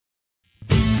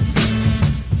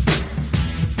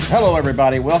Hello,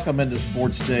 everybody. Welcome into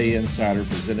SportsDay Insider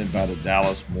presented by the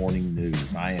Dallas Morning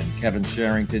News. I am Kevin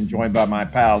Sherrington, joined by my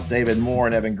pals David Moore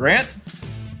and Evan Grant.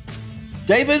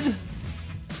 David,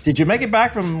 did you make it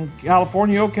back from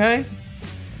California okay?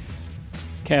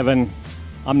 Kevin,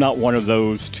 I'm not one of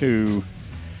those to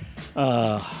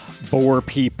bore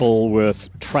people with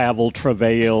travel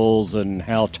travails and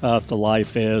how tough the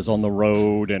life is on the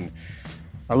road. And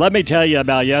let me tell you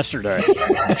about yesterday.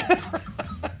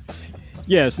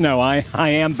 Yes, no, I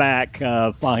am back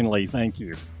finally. Thank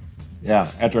you.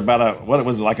 Yeah, after about what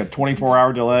was it, like a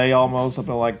 24-hour delay almost,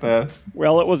 something like that?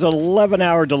 Well, it was an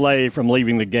 11-hour delay from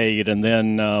leaving the gate, and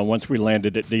then once we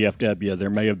landed at DFW, there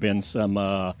may have been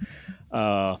some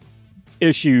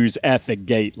issues at the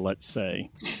gate, let's say.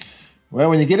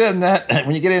 Well, when you get in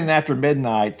after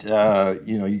midnight,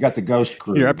 you got the ghost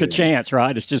crew. You're up to chance,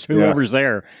 right? It's just whoever's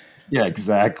there. Yeah,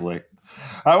 exactly.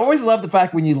 I always love the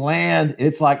fact when you land,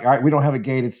 it's like, all right, we don't have a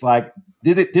gate. It's like,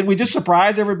 did we just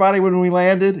surprise everybody when we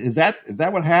landed? Is that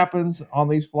what happens on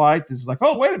these flights? It's like,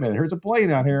 oh, wait a minute, here's a plane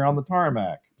out here on the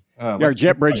tarmac. Our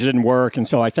jet bridge didn't work, and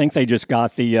so I think they just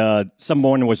got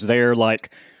someone was there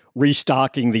like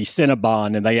restocking the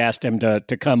Cinnabon, and they asked him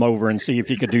to come over and see if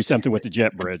he could do something with the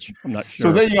jet bridge. I'm not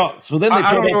sure. So then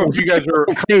I don't know if you guys are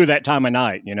crew that time of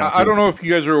night. I don't know if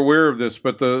you guys are aware of this,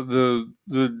 but the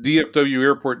DFW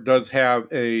airport does have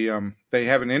they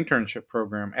have an internship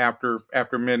program after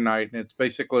midnight, and it's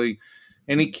basically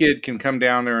any kid can come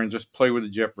down there and just play with the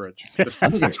jet bridge. I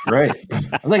think it's great.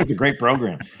 I think it's a great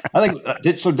program. I think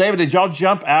David, did y'all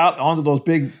jump out onto those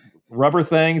big rubber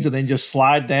things and then just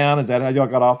slide down? Is that how y'all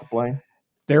got off the plane?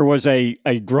 There was a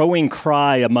growing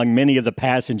cry among many of the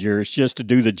passengers just to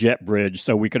do the jet bridge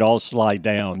so we could all slide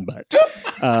down.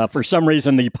 But for some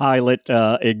reason, the pilot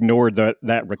ignored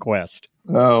that request.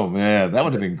 Oh, man, that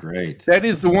would have been great. That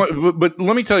is the one. But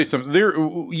let me tell you something. There,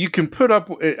 you can put up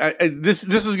this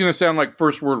is going to sound like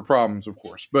first world problems, of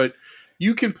course, but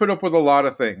you can put up with a lot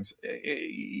of things.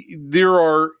 There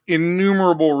are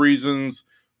innumerable reasons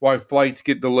why flights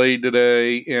get delayed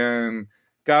today, and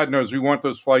God knows we want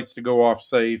those flights to go off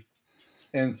safe.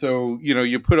 And so,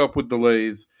 you put up with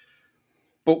delays.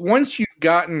 But once you've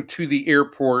gotten to the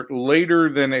airport later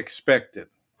than expected,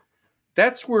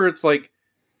 that's where it's like,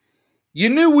 you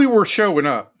knew we were showing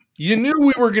up. You knew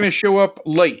we were going to show up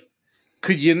late.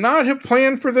 Could you not have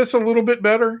planned for this a little bit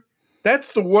better?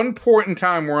 That's the one point in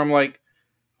time where I'm like,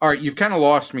 all right, you've kind of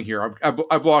lost me here.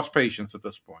 I've lost patience at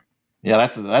this point. Yeah,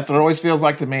 that's what it always feels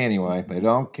like to me anyway. They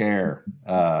don't care.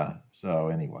 So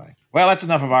anyway. Well, that's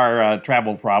enough of our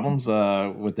travel problems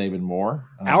with David Moore.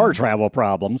 Our travel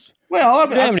problems? Well, I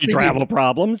don't have any travel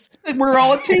problems. We're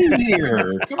all a team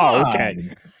here. Come on.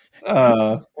 Okay.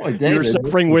 Boy, David, you were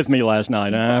suffering with me last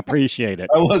night. I appreciate it.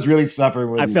 I was really suffering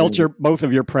with you. I felt both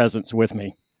of your presence with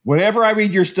me. Whenever I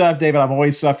read your stuff, David, I'm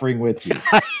always suffering with you.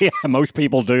 Yeah, most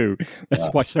people do. That's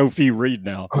why so few read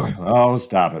now. Oh,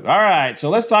 stop it. All right, so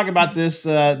let's talk about this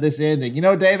ending.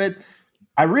 David,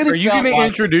 I really Are you going to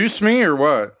introduce me or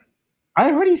what? I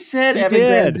already said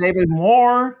David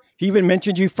Moore. He even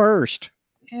mentioned you first.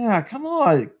 Yeah, come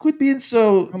on. Quit being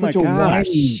such a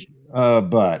whiny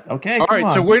butt. Okay, all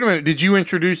right, so wait a minute. Did you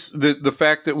introduce the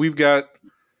fact that we've got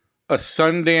a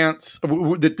Sundance,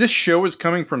 that this show is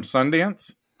coming from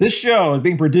Sundance? This show is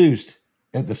being produced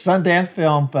at the Sundance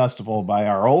Film Festival by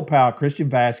our old pal, Christian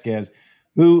Vasquez,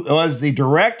 who was the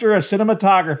director of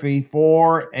cinematography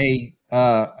for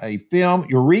a film,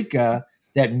 Eureka,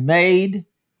 that made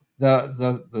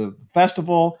the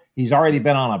festival. He's already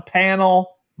been on a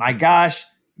panel. My gosh,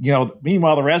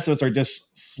 meanwhile, the rest of us are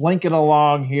just slinking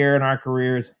along here in our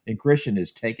careers, and Christian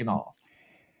is taking off.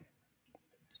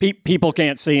 People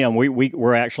can't see him.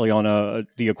 We're actually on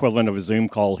the equivalent of a Zoom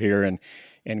call here,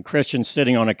 and Christian's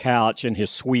sitting on a couch in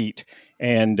his suite,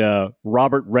 and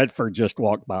Robert Redford just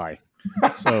walked by.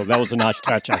 So that was a nice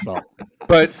touch, I thought.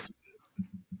 But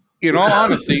in all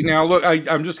honesty, now look,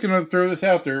 I'm just going to throw this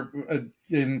out there.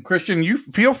 And Christian, you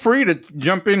feel free to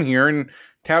jump in here and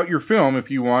tout your film if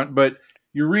you want. But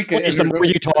Eureka, the more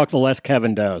you talk, the less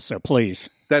Kevin does. So please,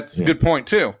 that's a good point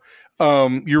too.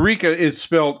 Eureka is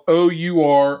spelled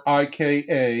Ourika,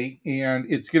 and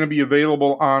it's going to be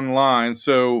available online.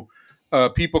 So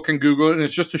people can Google it, and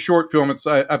it's just a short film. It's,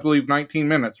 I believe, 19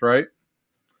 minutes, right?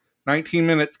 19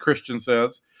 minutes, Christian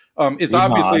says. It's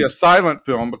obviously a silent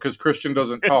film because Christian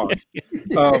doesn't talk.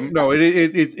 No,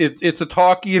 it's a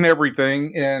talkie and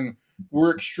everything, and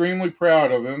we're extremely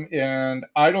proud of him. And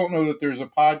I don't know that there's a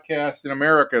podcast in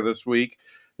America this week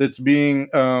that's being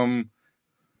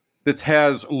that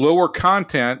has lower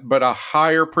content but a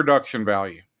higher production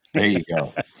value. There you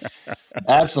go.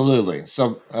 Absolutely.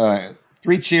 So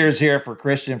 3 cheers here for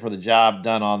Christian for the job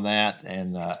done on that,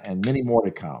 and many more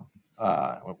to come.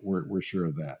 We're sure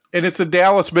of that. And it's a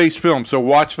Dallas-based film, so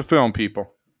watch the film,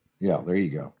 people. Yeah, there you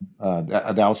go.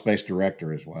 A Dallas-based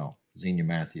director as well, Xenia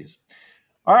Matthews.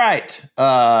 All right.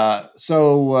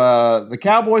 So the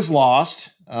Cowboys lost.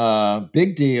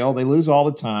 Big deal. They lose all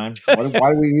the time.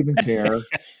 Why do we even care?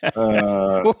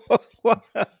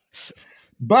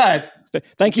 But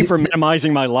thank you for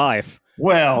minimizing my life.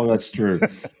 Well, that's true.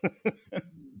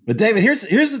 But David, here's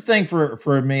the thing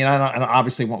for me, and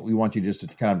obviously we want you just to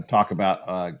kind of talk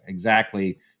about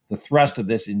exactly the thrust of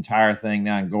this entire thing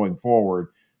now and going forward.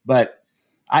 But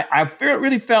I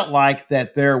really felt like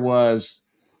that there was,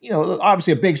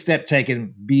 obviously a big step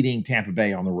taken beating Tampa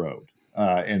Bay on the road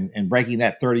and breaking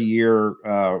that 30-year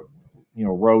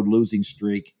road losing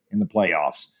streak in the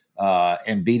playoffs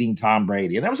and beating Tom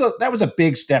Brady. And that was a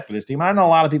big step for this team. I know a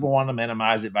lot of people want to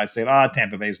minimize it by saying,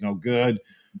 Tampa Bay is no good.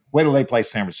 Wait till they play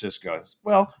San Francisco.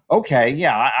 Well, okay,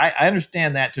 yeah, I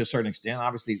understand that to a certain extent.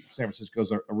 Obviously, San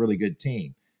Francisco's a really good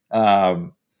team.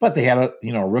 But they had a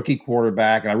rookie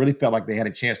quarterback, and I really felt like they had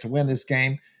a chance to win this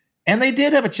game. And they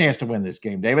did have a chance to win this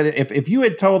game, David. If you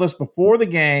had told us before the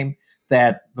game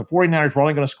that the 49ers were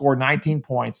only going to score 19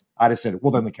 points, I'd have said,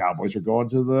 well, then the Cowboys are going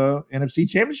to the NFC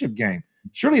Championship game.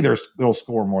 Surely they'll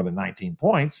score more than 19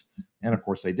 points. And, of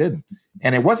course, they didn't.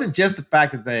 And it wasn't just the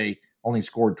fact that they only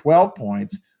scored 12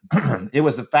 points. It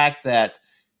was the fact that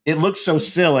it looked so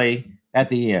silly at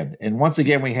the end. And once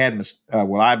again, we had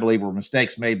what I believe were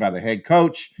mistakes made by the head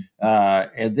coach.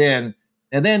 And then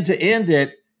to end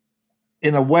it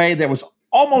in a way that was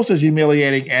almost as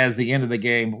humiliating as the end of the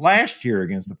game last year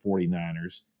against the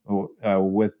 49ers,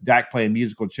 with Dak playing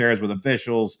musical chairs with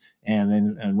officials and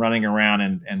then running around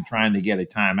and trying to get a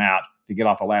timeout to get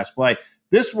off the last play.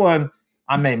 This one,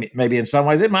 maybe in some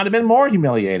ways, it might have been more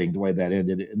humiliating the way that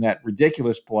ended in that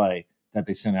ridiculous play that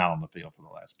they sent out on the field for the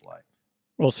last play.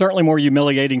 Well, certainly more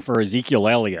humiliating for Ezekiel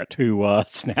Elliott, who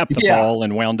snapped the ball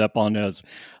and wound up on his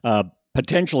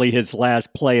potentially his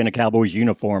last play in a Cowboys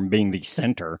uniform, being the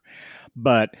center.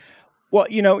 But, well,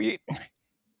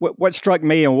 what struck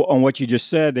me on what you just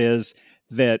said is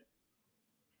that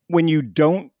when you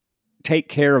don't take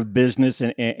care of business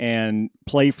and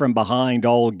play from behind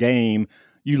all game,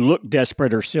 you look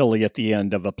desperate or silly at the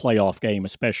end of a playoff game,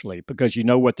 especially because you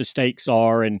know what the stakes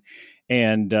are and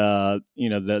the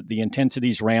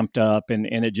intensity's ramped up and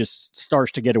it just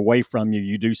starts to get away from you.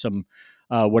 You do some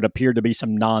what appear to be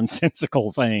some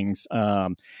nonsensical things.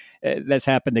 That's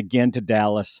happened again to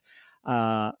Dallas.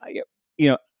 I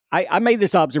made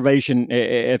this observation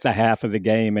at the half of the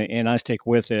game, and I stick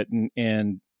with it.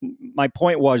 And my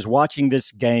point was, watching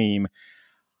this game,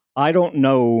 I don't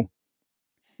know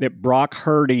that Brock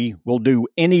Purdy will do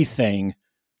anything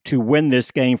to win this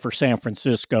game for San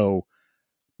Francisco,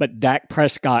 but Dak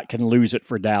Prescott can lose it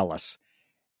for Dallas.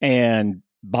 And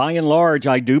by and large,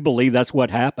 I do believe that's what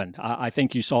happened. I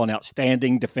think you saw an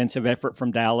outstanding defensive effort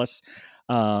from Dallas.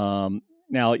 Now,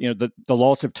 the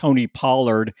loss of Tony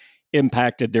Pollard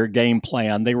impacted their game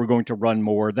plan. They were going to run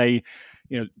more.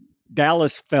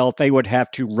 Dallas felt they would have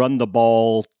to run the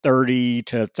ball 30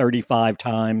 to 35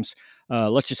 times.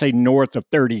 Let's just say north of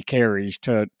 30 carries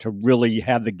to really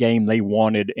have the game they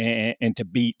wanted and to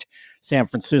beat San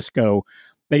Francisco.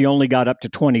 They only got up to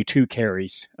 22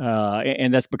 carries,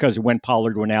 and that's because when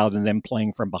Pollard went out and them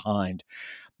playing from behind.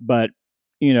 But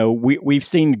we've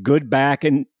seen good Dak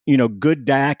and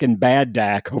bad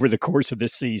Dak over the course of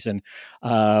this season.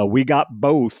 We got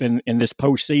both in this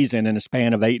postseason in a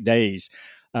span of 8 days.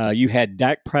 You had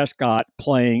Dak Prescott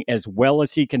playing as well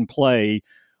as he can play,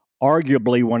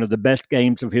 arguably one of the best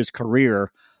games of his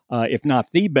career, if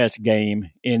not the best game,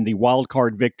 in the wild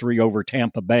card victory over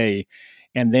Tampa Bay.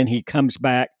 And then he comes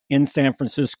back in San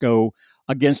Francisco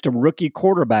against a rookie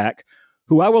quarterback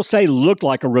who I will say looked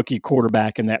like a rookie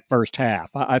quarterback in that first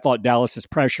half. I thought Dallas's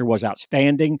pressure was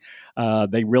outstanding.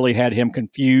 They really had him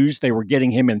confused. They were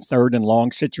getting him in third and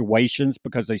long situations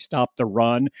because they stopped the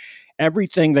run.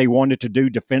 Everything they wanted to do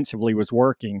defensively was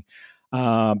working.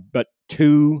 But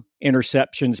 2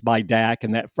 interceptions by Dak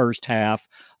in that first half,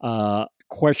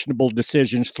 questionable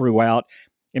decisions throughout.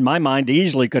 In my mind,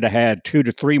 easily could have had 2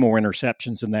 to 3 more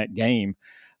interceptions in that game.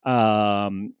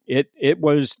 It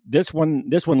was this one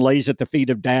lays at the feet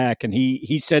of Dak, and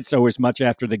he said so as much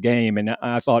after the game. And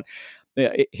I thought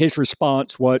his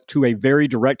response was to a very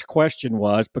direct question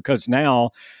was, because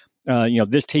now,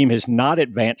 this team has not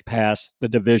advanced past the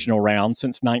divisional round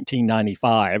since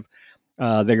 1995.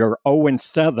 They are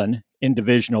 0-7 in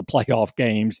divisional playoff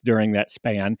games during that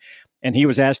span. And he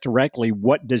was asked directly,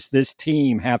 what does this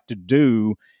team have to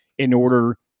do in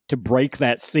order to break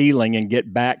that ceiling and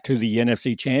get back to the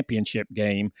NFC Championship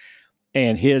game.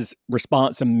 And his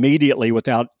response immediately,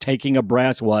 without taking a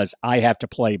breath, was, "I have to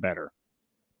play better."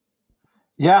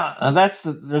 Yeah,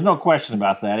 there's no question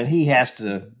about that, and he has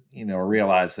to,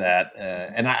 realize that.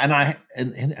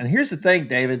 And here's the thing,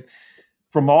 David.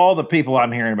 From all the people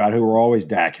I'm hearing about who were always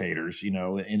Dak haters,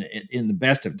 in the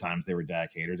best of times they were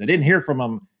Dak haters. I didn't hear from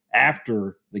them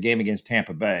after the game against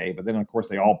Tampa Bay, but then of course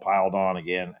they all piled on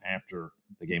again after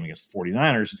the game against the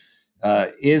 49ers.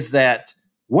 Is that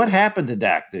what happened to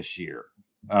Dak this year?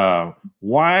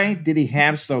 Why did he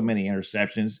have so many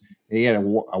interceptions? He had a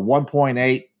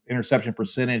 1.8 interception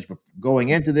percentage going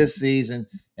into this season,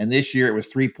 and this year it was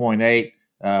 3.8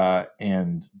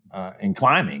 and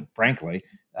climbing, frankly.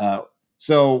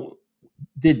 So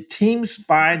did teams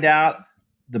find out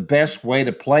the best way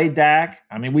to play Dak?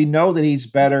 I mean, we know that he's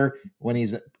better when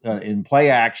he's in play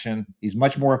action. He's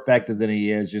much more effective than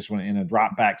he is just when in a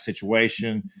drop back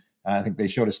situation. I think they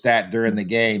showed a stat during the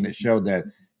game that showed that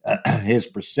his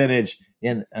percentage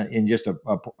in just a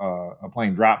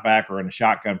playing drop back or in a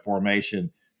shotgun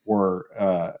formation were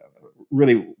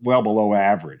really well below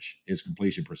average, his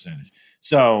completion percentage.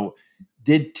 So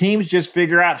did teams just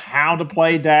figure out how to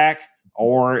play Dak,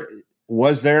 or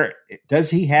does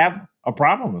he have a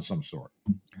problem of some sort?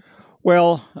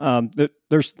 Well,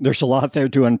 there's a lot there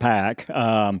to unpack.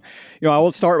 I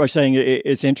will start by saying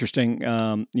it's interesting.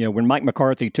 When Mike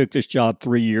McCarthy took this job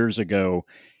 3 years ago,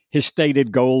 his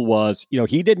stated goal was,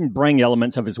 he didn't bring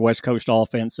elements of his West Coast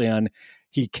offense in.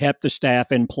 He kept the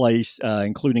staff in place,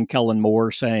 including Kellen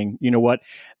Moore, saying, you know what,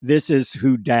 this is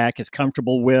who Dak is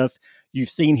comfortable with. You've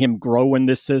seen him grow in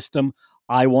this system.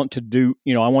 I want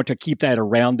to keep that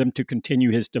around him to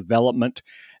continue his development.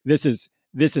 This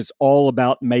is all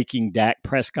about making Dak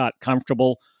Prescott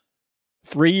comfortable.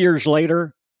 3 years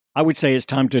later, I would say it's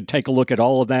time to take a look at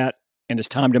all of that, and it's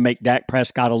time to make Dak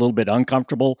Prescott a little bit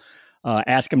uncomfortable.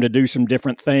 Ask him to do some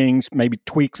different things, maybe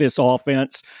tweak this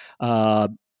offense,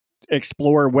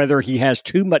 explore whether he has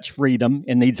too much freedom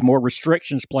and needs more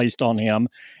restrictions placed on him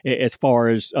as far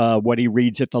as what he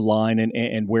reads at the line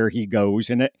and where he goes.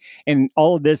 And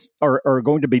all of this are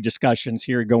going to be discussions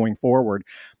here going forward.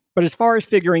 But as far as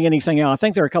figuring anything out, I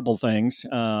think there are a couple of things.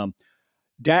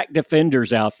 Dak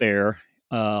defenders out there,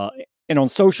 and on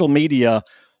social media,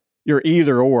 you're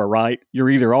either or, right? You're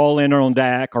either all in on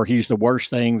Dak or he's the worst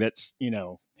thing that's,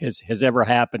 has ever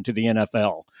happened to the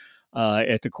NFL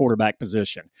at the quarterback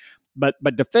position. But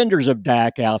defenders of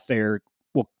Dak out there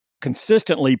will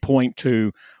consistently point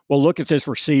to, well, look at this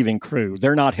receiving crew.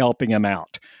 They're not helping him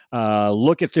out.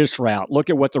 Look at this route. Look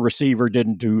at what the receiver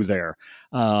didn't do there.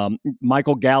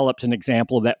 Michael Gallup's an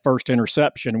example of that first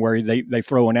interception where they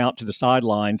throw an out to the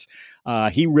sidelines.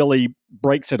 He really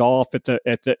breaks it off at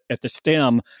the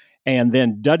stem and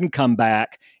then doesn't come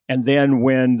back. And then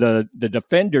when the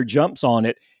defender jumps on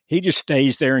it, he just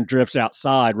stays there and drifts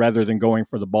outside rather than going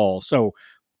for the ball. So,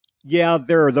 yeah,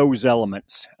 there are those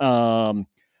elements.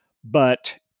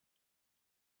 But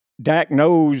Dak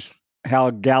knows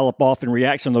how Gallup often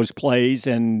reacts on those plays,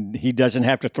 and he doesn't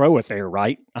have to throw it there,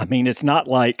 right? I mean, it's not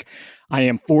like I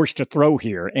am forced to throw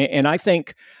here. And I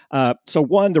think, so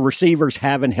one, the receivers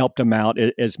haven't helped him out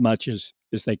as much as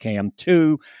they can.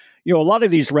 Two, a lot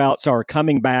of these routes are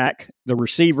coming back, the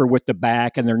receiver with the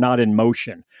back, and they're not in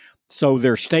motion. So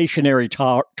they're stationary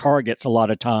targets a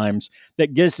lot of times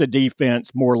that gives the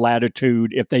defense more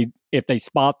latitude if they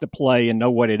spot the play and know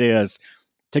what it is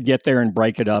to get there and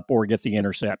break it up or get the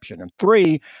interception. And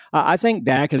three, I think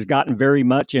Dak has gotten very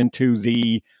much into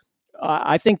the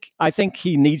I think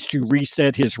he needs to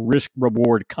reset his risk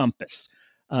reward compass.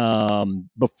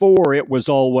 Before it was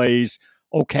always,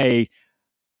 okay,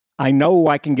 I know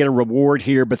I can get a reward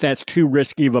here, but that's too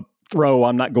risky of a throw.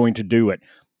 I'm not going to do it.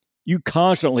 You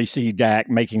constantly see Dak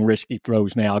making risky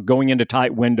throws now, going into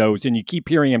tight windows, and you keep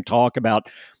hearing him talk about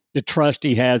the trust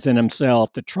he has in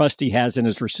himself, the trust he has in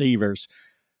his receivers.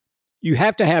 You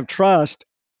have to have trust,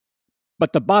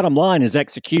 but the bottom line is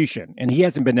execution, and he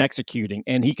hasn't been executing.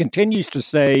 And he continues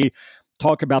to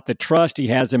talk about the trust he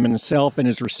has in himself and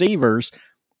his receivers,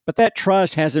 but that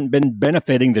trust hasn't been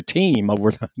benefiting the team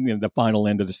over the final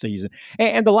end of the season.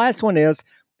 And the last one is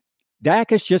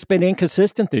Dak has just been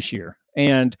inconsistent this year.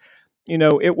 And,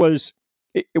 it was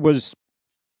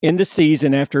in the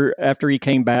season after he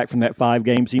came back from that 5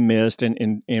 games he missed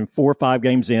and 4 or 5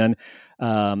 games in,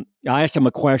 I asked him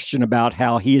a question about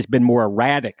how he has been more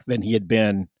erratic than he had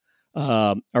been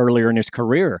earlier in his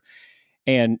career.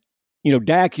 And,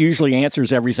 Dak usually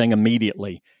answers everything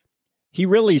immediately. He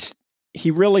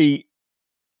really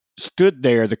stood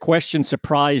there. The question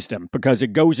surprised him because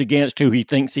it goes against who he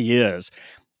thinks he is.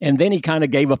 And then he kind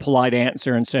of gave a polite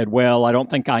answer and said, well, I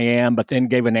don't think I am, but then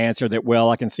gave an answer that,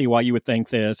 well, I can see why you would think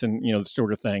this, and, the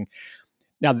sort of thing.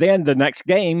 Now, then the next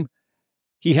game,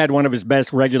 he had one of his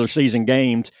best regular season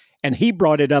games, and he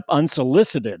brought it up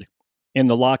unsolicited in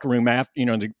the locker room after,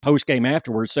 the post game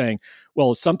afterwards, saying,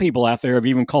 well, some people out there have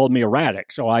even called me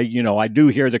erratic. So I do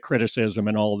hear the criticism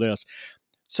and all this.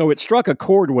 So it struck a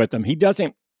chord with him.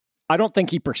 I don't think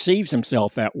he perceives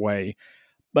himself that way,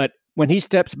 but when he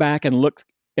steps back and looks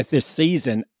at this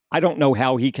season, I don't know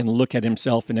how he can look at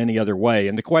himself in any other way.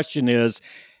 And the question is,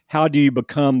 how do you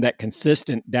become that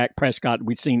consistent Dak Prescott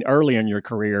we've seen early in your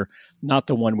career, not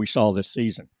the one we saw this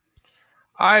season?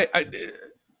 My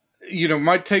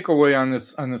takeaway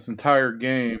on this entire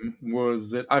game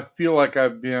was that I feel like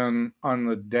I've been on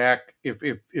the Dak.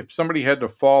 If somebody had to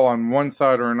fall on one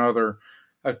side or another,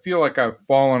 I feel like I've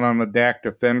fallen on the Dak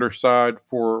defender side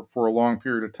for a long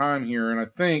period of time here. And I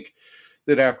think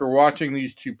that after watching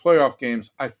these two playoff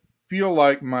games, I feel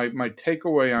like my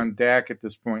takeaway on Dak at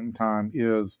this point in time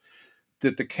is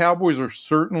that the Cowboys are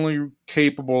certainly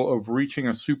capable of reaching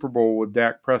a Super Bowl with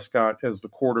Dak Prescott as the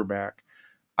quarterback.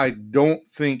 I don't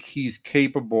think he's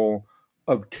capable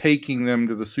of taking them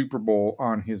to the Super Bowl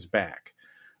on his back.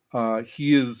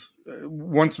 He is,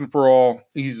 once and for all,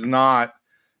 he's not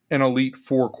an Elite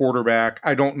Four quarterback.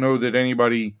 I don't know that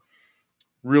anybody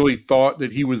really thought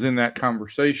that he was in that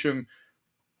conversation,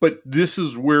 but this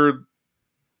is where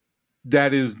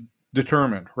that is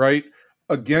determined, right?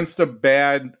 Against a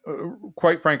bad,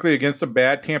 quite frankly, against a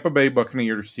bad Tampa Bay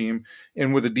Buccaneers team,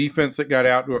 and with a defense that got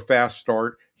out to a fast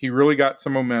start, he really got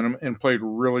some momentum and played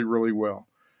really, really well.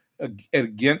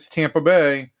 Against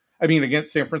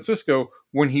against San Francisco,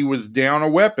 when he was down a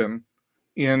weapon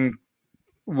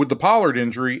with the Pollard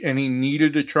injury and he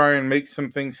needed to try and make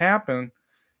some things happen,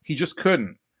 he just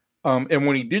couldn't. And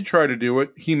when he did try to do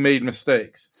it, he made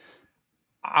mistakes.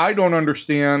 I don't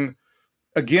understand.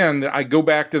 Again, I go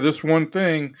back to this one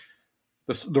thing.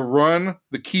 The run,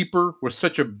 the keeper was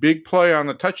such a big play on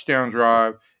the touchdown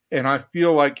drive, and I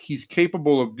feel like he's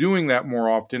capable of doing that more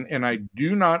often, and I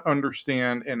do not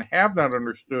understand and have not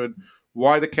understood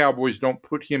why the Cowboys don't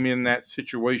put him in that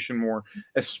situation more,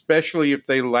 especially if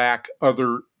they lack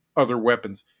other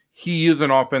weapons. He is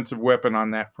an offensive weapon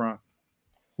on that front.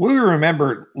 We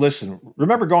remember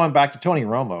going back to Tony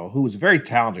Romo, who was a very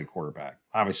talented quarterback,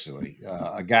 obviously,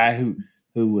 a guy who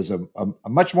was a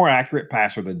much more accurate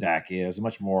passer than Dak is, a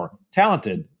much more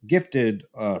talented, gifted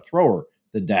thrower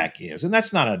than Dak is. And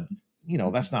that's not a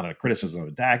criticism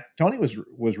of Dak. Tony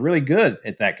was really good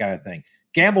at that kind of thing.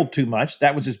 Gambled too much.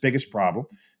 That was his biggest problem.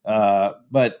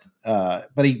 But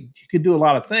he could do a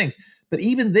lot of things. But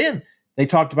even then, they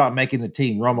talked about making the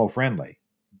team Romo friendly,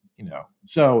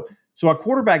 So a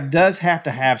quarterback does have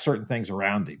to have certain things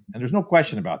around him, and there's no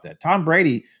question about that. Tom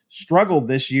Brady struggled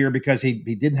this year because he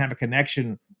didn't have a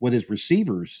connection with his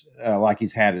receivers like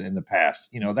he's had it in the past.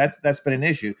 That's been an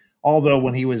issue. Although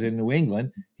when he was in New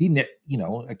England,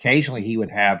 occasionally he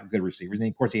would have good receivers, and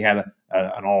of course he had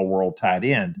an all-world tight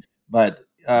end. But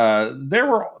there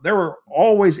were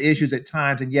always issues at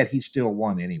times, and yet he still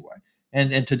won anyway.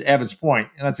 And to Evan's point,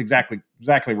 and that's exactly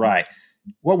right.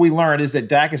 What we learned is that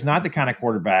Dak is not the kind of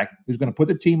quarterback who's going to put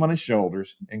the team on his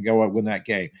shoulders and go out win that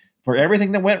game. For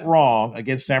everything that went wrong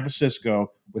against San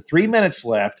Francisco, with 3 minutes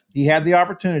left, he had the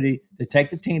opportunity to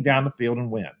take the team down the field and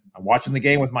win. I'm watching the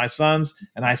game with my sons,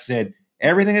 and I said,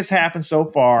 everything that's happened so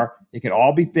far, it could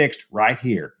all be fixed right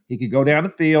here. He could go down the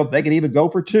field. They could even go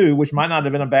for two, which might not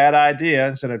have been a bad idea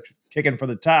instead of kicking for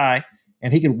the tie,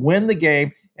 and he could win the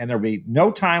game, and there'll be no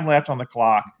time left on the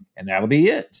clock, and that'll be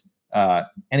it.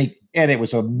 And it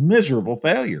was a miserable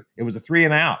failure. It was a 3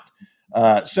 and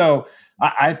out. So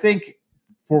I think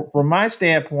from my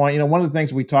standpoint, one of the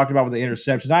things we talked about with the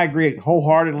interceptions, I agree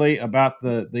wholeheartedly about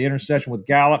the interception with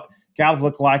Gallup. Gallup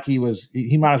looked like he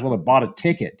might as well have bought a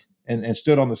ticket and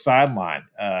stood on the sideline.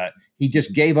 He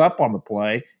just gave up on the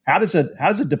play. How does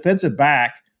a defensive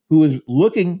back who is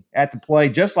looking at the play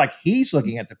just like he's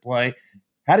looking at the play,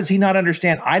 how does he not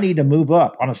understand I need to move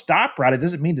up? On a stop route, it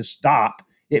doesn't mean to stop.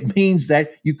 It means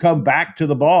that you come back to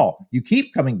the ball. You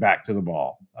keep coming back to the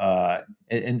ball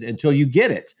until you get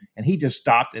it. And he just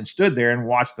stopped and stood there and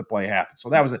watched the play happen. So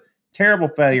that was a terrible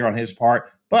failure on his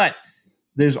part. But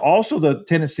there's also the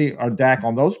tendency on Dak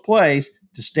on those plays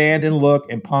to stand and look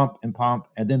and pump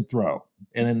and then throw.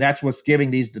 And then that's what's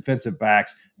giving these defensive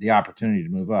backs the opportunity to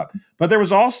move up. But there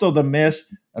was also the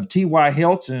miss of T.Y.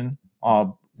 Hilton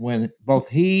when both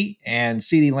he and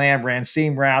CeeDee Lamb ran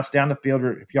seam routes down the field.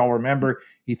 If y'all remember,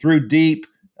 he threw deep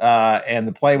and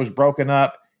the play was broken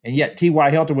up, and yet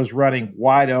T.Y. Hilton was running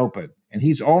wide open. And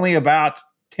he's only about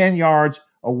 10 yards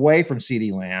away from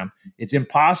CeeDee Lamb. It's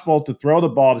impossible to throw the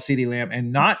ball to CeeDee Lamb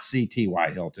and not see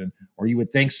T.Y. Hilton, or you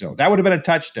would think so. That would have been a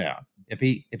touchdown if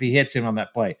he hits him on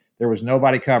that play. There was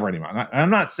nobody covering him. I'm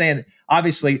not saying that,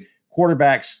 obviously,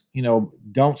 quarterbacks,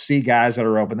 don't see guys that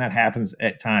are open. That happens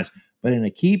at times. But in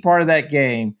a key part of that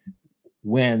game,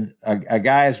 when a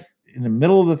guy is in the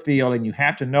middle of the field and you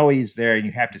have to know he's there and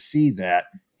you have to see that,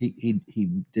 he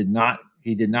did not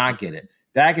get it.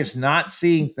 Dak is not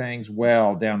seeing things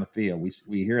well down the field.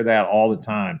 We hear that all the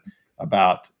time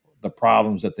about the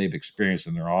problems that they've experienced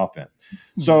in their offense.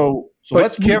 So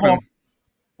let's move Kevin, on.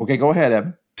 Okay, go ahead,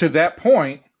 Evan. To that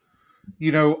point,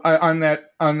 on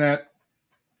that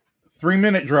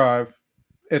 3-minute drive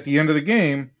at the end of the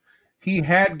game, he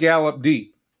had Gallup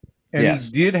deep, and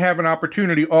Yes. he did have an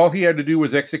opportunity. All he had to do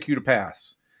was execute a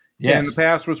pass. Yes. And the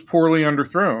pass was poorly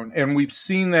underthrown. And we've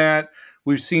seen that.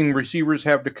 We've seen receivers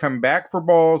have to come back for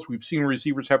balls. We've seen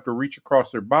receivers have to reach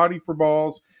across their body for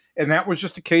balls. And that was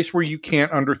just a case where you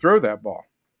can't underthrow that ball.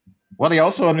 Well, he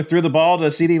also underthrew the ball to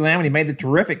CeeDee Lamb, and he made the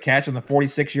terrific catch on the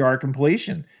 46-yard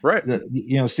completion. Right.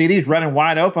 CeeDee's running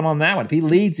wide open on that one. If he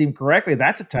leads him correctly,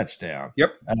 that's a touchdown.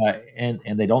 Yep. And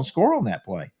they don't score on that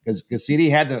play because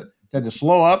CeeDee had to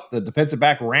slow up. The defensive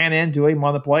back ran into him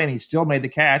on the play, and he still made the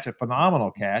catch, a phenomenal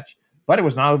catch, but it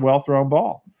was not a well-thrown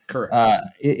ball. Correct.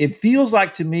 It feels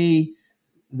like to me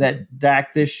that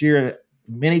Dak this year,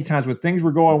 many times when things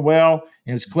were going well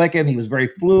and it was clicking, he was very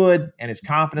fluid and his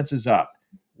confidence is up.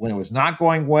 When it was not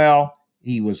going well,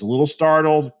 he was a little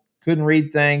startled, couldn't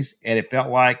read things, and it felt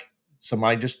like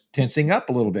somebody just tensing up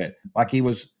a little bit, like he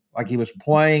was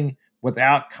playing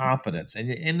without confidence.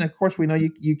 And of course, we know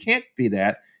you can't be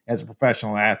that as a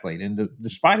professional athlete. And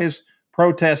despite his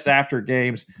protests after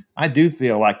games, I do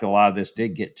feel like a lot of this did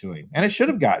get to him, and it should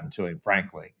have gotten to him.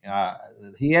 Frankly,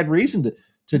 he had reason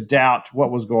to doubt what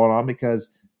was going on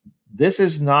because this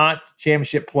is not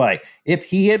championship play. If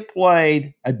he had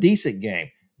played a decent game.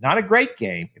 Not a great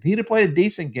game. If he'd have played a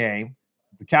decent game,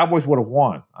 the Cowboys would have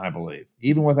won, I believe,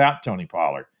 even without Tony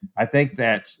Pollard. I think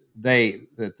that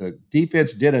the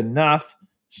defense did enough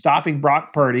stopping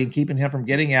Brock Purdy and keeping him from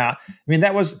getting out. I mean,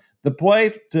 that was the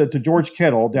play to George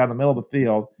Kittle down the middle of the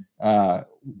field.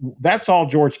 That's all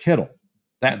George Kittle.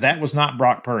 That was not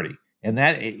Brock Purdy. And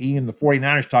that even the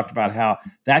 49ers talked about how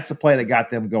that's the play that got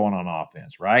them going on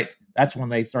offense, right? That's when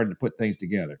they started to put things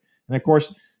together. And, of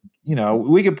course,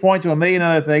 we could point to a million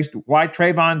other things. Why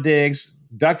Trayvon Diggs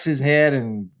ducks his head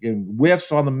and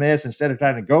whiffs on the miss instead of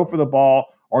trying to go for the ball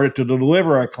or to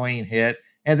deliver a clean hit.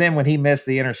 And then when he missed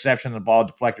the interception, the ball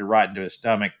deflected right into his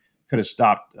stomach, could have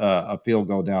stopped a field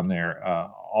goal down there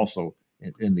also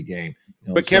in the game.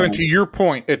 But Kevin, to your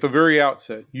point at the very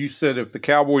outset, you said if the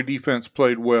Cowboy defense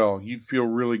played well, you'd feel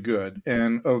really good.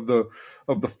 And of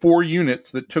the 4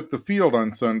 units that took the field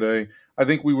on Sunday, I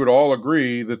think we would all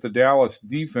agree that the Dallas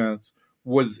defense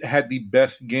had the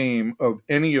best game of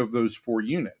any of those 4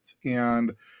 units.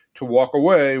 And to walk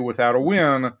away without a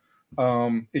win,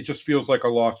 it just feels like a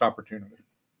lost opportunity.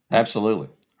 Absolutely.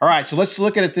 All right, so let's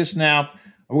look at this now.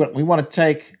 We want to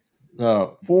take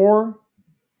the 4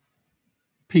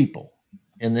 people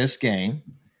in this game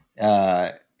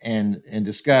and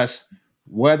discuss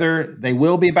whether they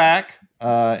will be back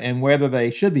and whether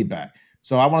they should be back.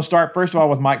 So I want to start, first of all,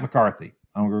 with Mike McCarthy.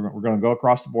 We're going to go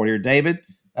across the board here. David,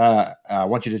 I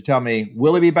want you to tell me,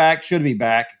 will he be back, should he be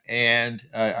back, and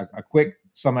a quick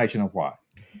summation of why.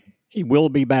 He will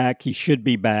be back. He should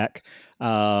be back.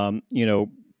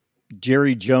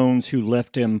 Jerry Jones, who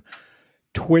left him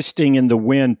twisting in the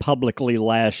wind publicly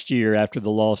last year after the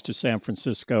loss to San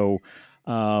Francisco,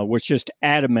 was just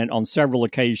adamant on several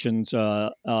occasions.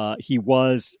 He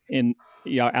was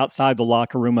outside the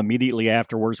locker room immediately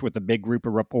afterwards with a big group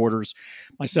of reporters.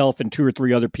 Myself and 2 or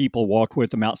 3 other people walked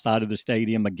with him outside of the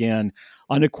stadium. Again,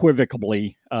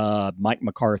 unequivocally, Mike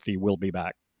McCarthy will be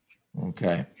back.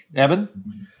 Okay. Evan?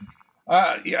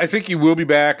 I think he will be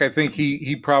back. I think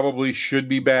he probably should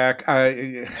be back.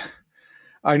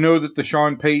 I know that the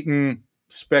Sean Payton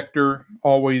specter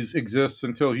always exists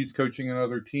until he's coaching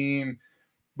another team.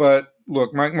 But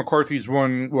look, Mike McCarthy's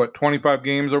won 25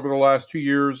 games over the last 2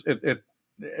 years at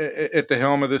the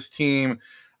helm of this team.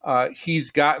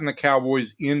 He's gotten the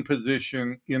Cowboys in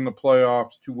position in the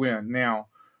playoffs to win. Now,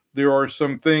 there are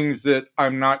some things that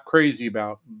I'm not crazy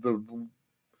about.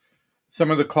 Some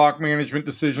of the clock management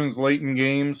decisions late in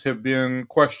games have been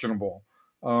questionable.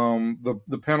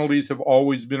 The penalties have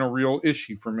always been a real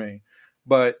issue for me.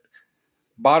 But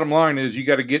bottom line is you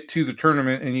got to get to the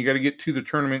tournament, and you got to get to the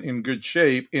tournament in good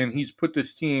shape, and he's put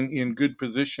this team in good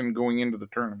position going into the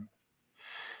tournament.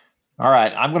 All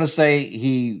right, I'm going to say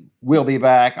he will be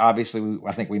back. Obviously,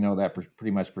 I think we know that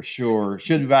pretty much for sure.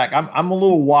 Should be back. I'm a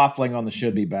little waffling on the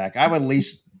should be back. I would at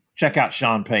least check out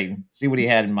Sean Payton, see what he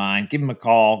had in mind, give him a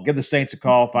call, give the Saints a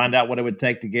call, find out what it would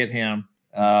take to get him.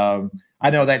 I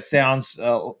know that sounds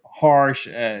harsh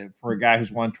for a guy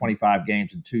who's won 25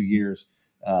 games in 2 years.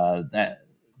 That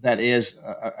is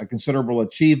a considerable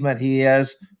achievement. He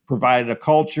has provided a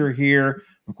culture here.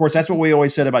 Of course, that's what we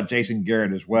always said about Jason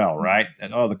Garrett as well, right? That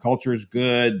the culture is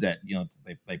good. That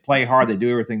they play hard, they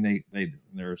do everything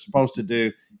they're supposed to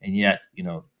do, and yet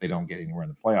they don't get anywhere in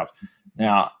the playoffs.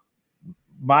 Now,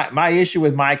 my issue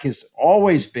with Mike has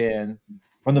always been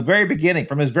from the very beginning,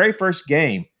 from his very first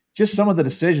game, just some of the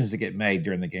decisions that get made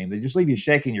during the game. They just leave you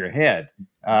shaking your head.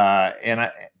 And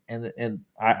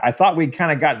I thought we'd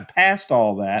kind of gotten past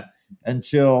all that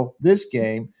until this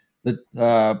game.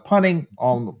 The punting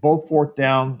on both fourth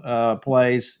down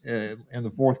plays in the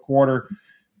fourth quarter,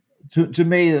 to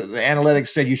me, the analytics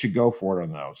said you should go for it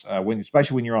on those,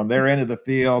 especially when you're on their end of the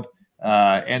field.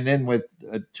 And then with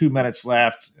 2 minutes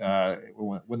left,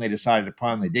 when they decided to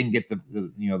punt, they didn't get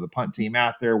the punt team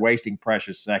out there, wasting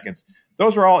precious seconds.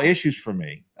 Those are all issues for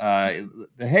me.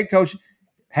 The head coach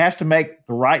has to make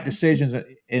the right decisions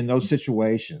in those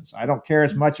situations. I don't care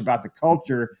as much about the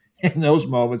culture in those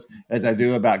moments as I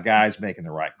do about guys making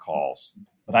the right calls.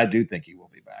 But I do think he will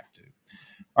be back too.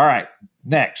 All right,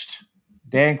 next,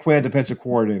 Dan Quinn, defensive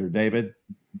coordinator. David?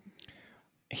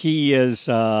 He is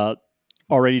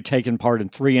already taken part in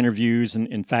 3 interviews. And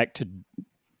in fact,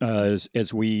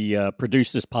 as we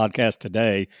produce this podcast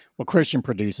today, well, Christian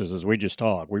produces as we just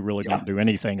talk. We really don't do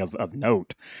anything of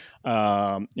note.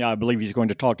 I believe he's going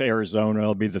to talk to Arizona.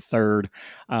 It'll be the 3rd.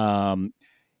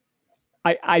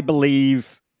 I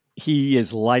believe he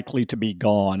is likely to be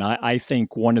gone. I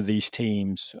think one of these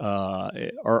teams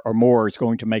or more is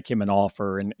going to make him an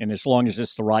offer. And as long as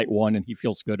it's the right one and he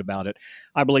feels good about it,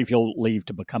 I believe he'll leave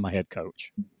to become a head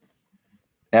coach.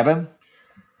 Evan?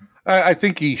 I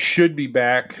think he should be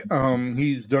back.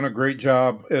 He's done a great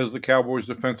job as the Cowboys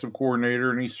defensive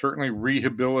coordinator, and he's certainly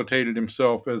rehabilitated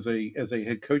himself as a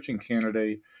head coaching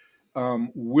candidate.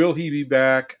 Will he be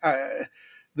back?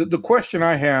 The question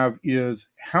I have is,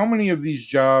 how many of these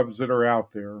jobs that are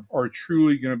out there are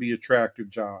truly going to be attractive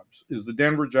jobs? Is the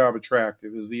Denver job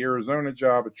attractive? Is the Arizona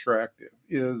job attractive?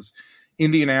 Is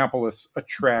Indianapolis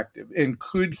attractive? And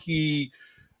could he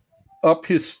up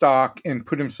his stock and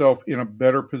put himself in a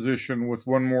better position with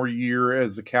one more year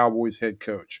as the Cowboys head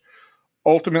coach?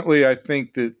 Ultimately, I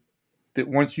think that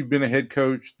once you've been a head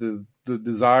coach, the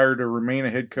desire to remain a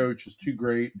head coach is too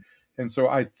great. And so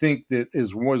I think that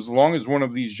as long as one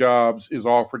of these jobs is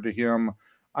offered to him,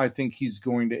 I think he's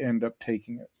going to end up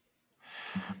taking it.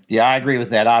 Yeah, I agree with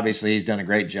that. Obviously, he's done a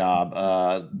great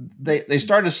job. They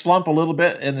started to slump a little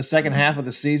bit in the second half of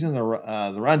the season. The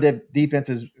run defense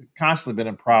has constantly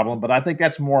been a problem, but I think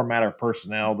that's more a matter of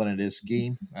personnel than it is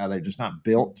scheme. They're just not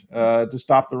built to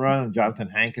stop the run, and Jonathan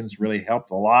Hankins really helped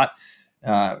a lot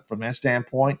from that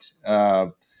standpoint.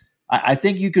 I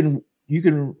think you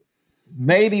can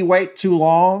maybe wait too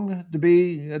long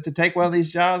to take one of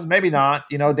these jobs. Maybe not.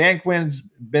 Dan Quinn's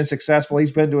been successful.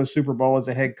 He's been to a Super Bowl as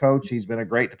a head coach. He's been a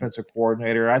great defensive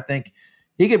coordinator. I think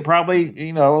he can probably,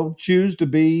 choose to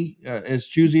be as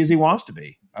choosy as he wants to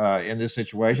be in this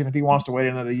situation. If he wants to wait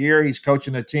another year, he's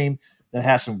coaching a team that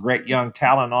has some great young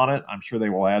talent on it. I'm sure they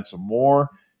will add some more.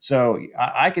 So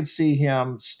I could see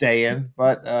him staying.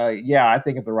 But, I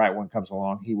think if the right one comes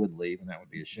along, he would leave, and that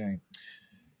would be a shame.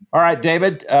 All right,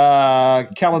 David,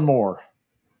 Kellen Moore.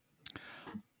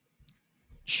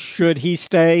 Should he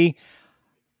stay?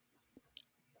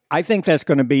 I think that's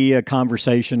going to be a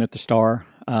conversation at the Star.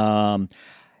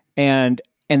 And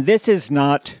this is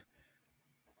not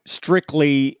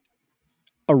strictly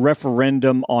a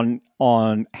referendum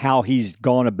on how he's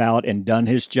gone about and done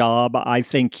his job. I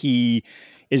think he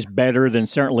is better than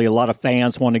certainly a lot of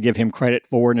fans want to give him credit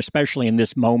for, and especially in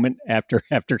this moment after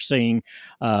seeing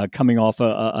coming off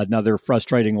another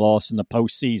frustrating loss in the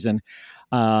postseason.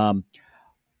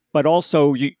 But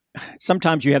also,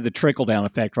 sometimes you have the trickle-down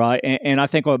effect, right? And I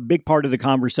think a big part of the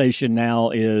conversation now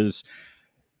is,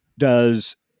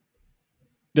 does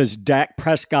Dak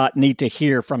Prescott need to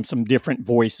hear from some different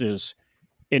voices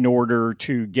in order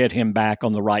to get him back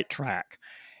on the right track?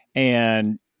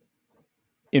 And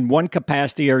in one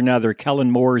capacity or another, Kellen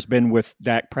Moore has been with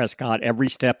Dak Prescott every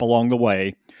step along the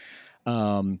way.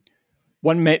 One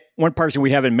person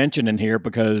we haven't mentioned in here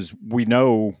because we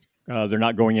know they're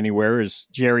not going anywhere is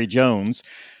Jerry Jones.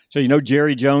 So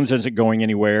Jerry Jones isn't going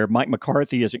anywhere. Mike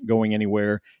McCarthy isn't going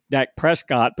anywhere. Dak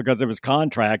Prescott, because of his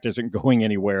contract, isn't going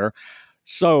anywhere.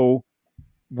 So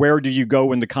where do you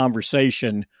go in the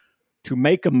conversation to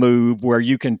make a move where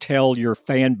you can tell your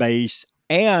fan base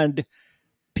and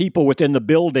people within the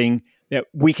building that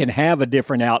we can have a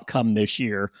different outcome this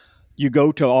year, you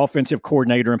go to offensive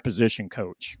coordinator and position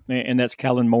coach, and that's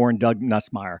Kellen Moore and Doug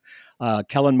Nussmeier.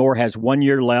 Kellen Moore has 1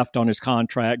 year left on his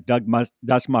contract. Doug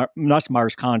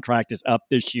Nussmeier's contract is up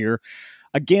this year.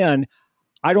 Again,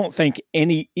 I don't think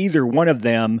either one of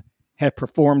them have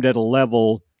performed at a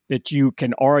level that you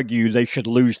can argue they should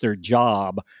lose their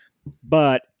job.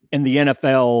 But in the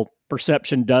NFL,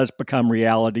 perception does become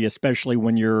reality, especially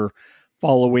when you're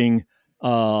following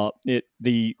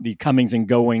the comings and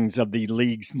goings of the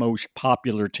league's most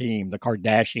popular team, the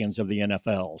Kardashians of the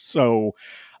NFL. So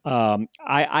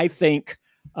I think,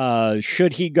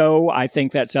 should he go? I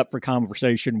think that's up for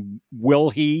conversation. Will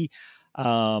he?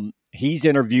 He's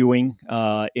interviewing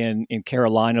in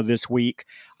Carolina this week.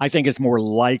 I think it's more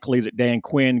likely that Dan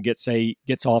Quinn gets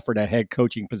offered a head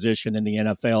coaching position in the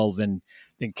NFL than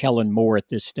Kellen Moore at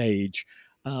this stage.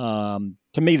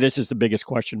 To me, this is the biggest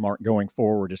question mark going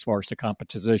forward as far as the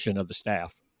composition of the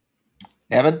staff.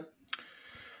 Evan?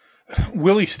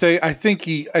 Will he stay? I think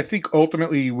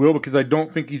ultimately he will, because I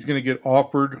don't think he's going to get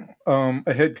offered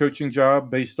a head coaching job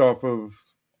based off of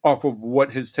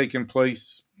what has taken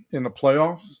place in the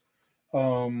playoffs.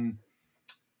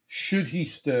 Should he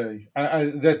stay?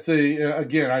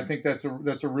 I think that's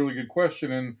a really good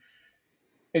question. And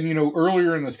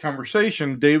earlier in this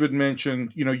conversation, David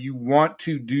mentioned, you want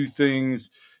to do things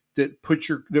that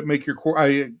make your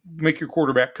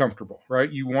quarterback comfortable,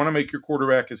 right? You want to make your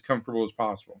quarterback as comfortable as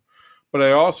possible. But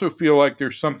I also feel like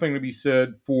there's something to be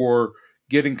said for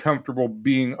getting comfortable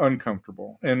being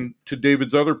uncomfortable. And to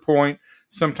David's other point,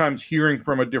 sometimes hearing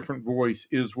from a different voice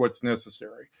is what's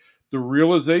necessary. The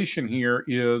realization here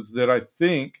is that I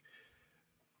think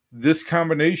this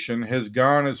combination has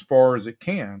gone as far as it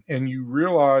can. And you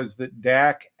realize that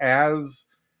Dak, as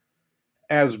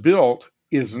built,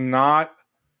 is not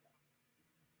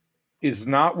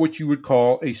what you would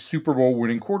call a Super Bowl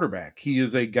winning quarterback. He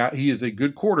is a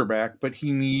good quarterback, but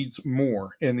he needs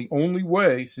more. And the only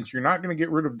way, since you're not going to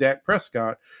get rid of Dak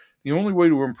Prescott, the only way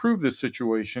to improve this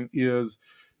situation is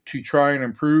to try and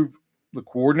improve the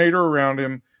coordinator around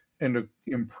him and to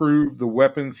improve the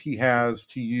weapons he has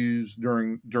to use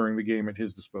during the game at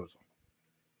his disposal.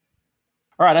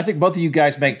 All right, I think both of you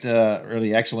guys make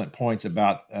really excellent points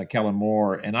about Kellen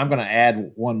Moore, and I'm going to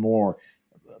add one more.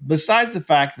 Besides the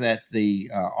fact that the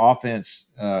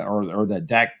offense or that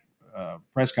Dak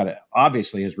Prescott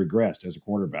obviously has regressed as a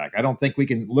quarterback, I don't think we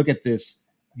can look at this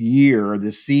year or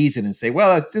this season and say,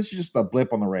 well, this is just a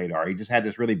blip on the radar. He just had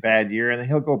this really bad year, and then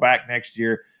he'll go back next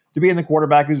year to being the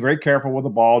quarterback who's very careful with the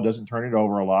ball, doesn't turn it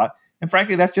over a lot. And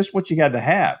frankly, that's just what you got to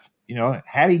have.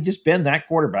 Had he just been that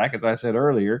quarterback, as I said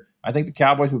earlier, I think the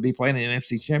Cowboys would be playing an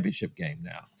NFC Championship game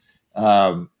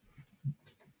now.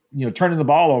 Turning the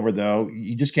ball over, though,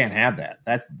 you just can't have that.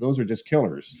 Those are just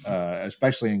killers,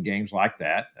 especially in games like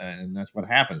that, and that's what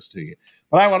happens to you.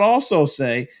 But I would also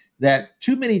say that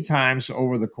too many times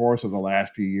over the course of the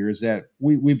last few years that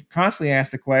we've constantly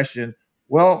asked the question,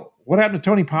 well, what happened to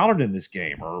Tony Pollard in this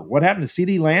game? Or what happened to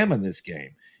CeeDee Lamb in this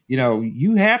game?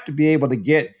 You have to be able to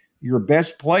get your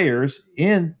best players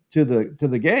into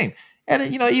the game. And,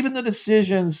 even the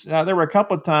decisions, there were a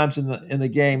couple of times in the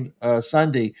game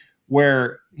Sunday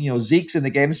where, Zeke's in the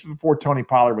game. This was before Tony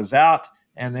Pollard was out,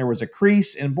 and there was a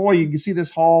crease, and boy, you can see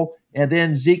this hole, and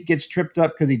then Zeke gets tripped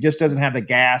up because he just doesn't have the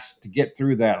gas to get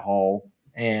through that hole,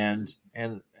 and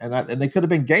they could have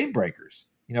been game breakers,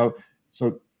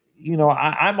 So,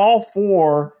 I'm all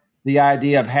for the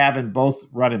idea of having both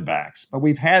running backs, but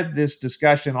we've had this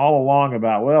discussion all along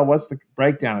about, well, what's the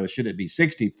breakdown of this? Should it be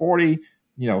 60-40,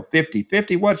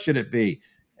 50-50? What should it be?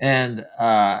 And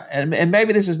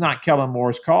maybe this is not Kellen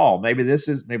Moore's call. Maybe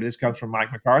this comes from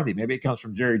Mike McCarthy. Maybe it comes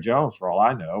from Jerry Jones, for all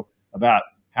I know, about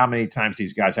how many times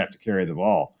these guys have to carry the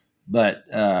ball. But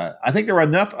I think there are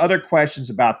enough other questions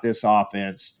about this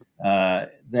offense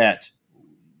that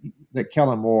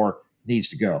Kellen Moore needs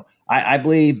to go. I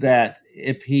believe that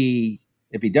if he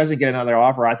doesn't get another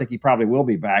offer, I think he probably will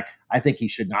be back. I think he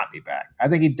should not be back. I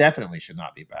think he definitely should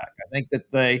not be back. I think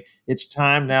that it's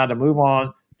time now to move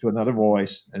on to another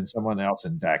voice and someone else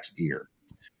in Dak's ear.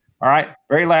 All right,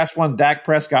 very last one, Dak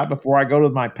Prescott. Before I go to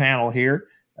my panel here,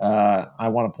 I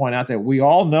want to point out that we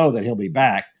all know that he'll be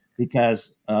back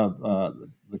because of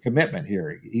the commitment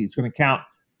here. He's going to count.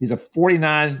 He's a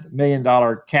 $49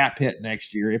 million cap hit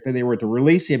next year. If they were to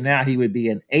release him now, he would be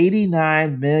an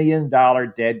 $89 million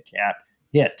dead cap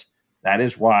hit. That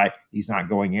is why he's not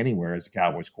going anywhere as a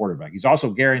Cowboys quarterback. He's also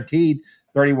guaranteed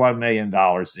 $31 million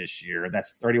this year.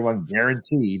 That's $31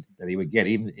 guaranteed that he would get,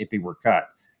 even if he were cut.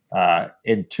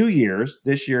 In 2 years,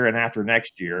 this year and after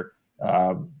next year,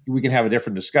 we can have a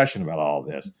different discussion about all of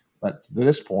this. But to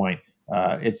this point,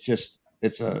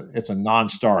 it's a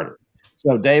non-starter.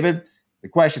 So, David, the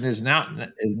question is not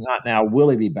now will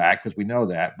he be back, because we know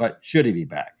that, but should he be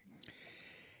back?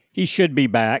 He should be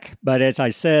back, but as I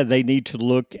said, they need to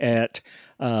look at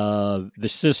the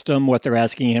system, what they're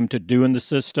asking him to do in the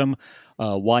system,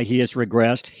 why he has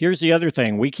regressed. Here's the other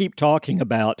thing. We keep talking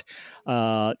about,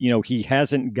 he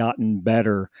hasn't gotten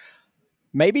better.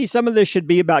 Maybe some of this should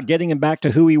be about getting him back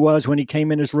to who he was when he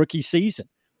came in his rookie season,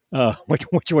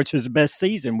 which was his best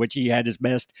season, which he had his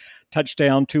best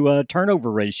touchdown to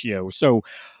turnover ratio. So,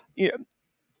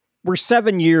 we're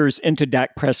 7 years into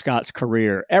Dak Prescott's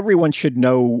career. Everyone should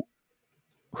know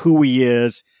who he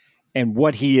is and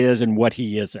what he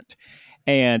isn't.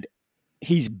 And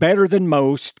he's better than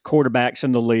most quarterbacks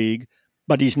in the league,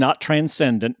 but he's not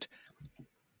transcendent.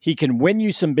 He can win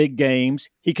you some big games.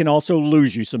 He can also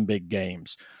lose you some big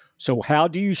games. So how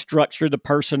do you structure the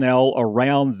personnel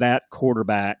around that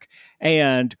quarterback?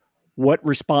 And what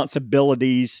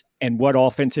responsibilities and what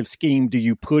offensive scheme do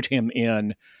you put him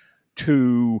in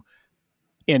to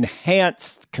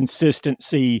enhance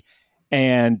consistency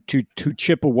and to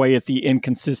chip away at the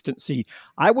inconsistency?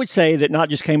 I would say that not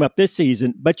just came up this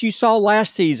season, but you saw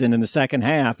last season in the second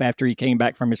half after he came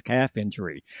back from his calf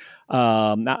injury.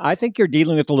 I think you're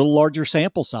dealing with a little larger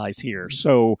sample size here.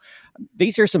 So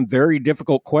these are some very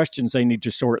difficult questions they need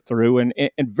to sort through. And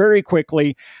very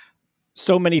quickly,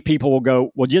 so many people will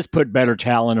go, well, just put better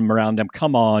talent around him.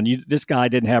 Come on, this guy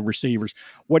didn't have receivers.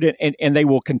 And they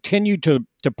will continue to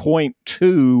point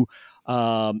to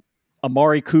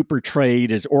Amari Cooper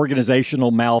trade as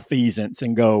organizational malfeasance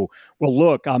and go, well,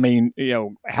 look, I mean,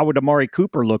 how would Amari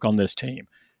Cooper look on this team?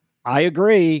 I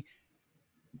agree.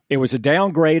 It was a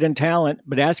downgrade in talent,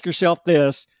 but ask yourself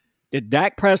this: did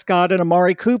Dak Prescott and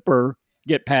Amari Cooper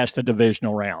get past the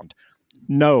divisional round?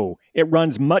 No, it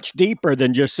runs much deeper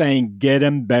than just saying get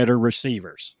him better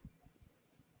receivers.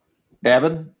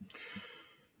 Evan?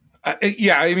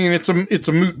 I mean it's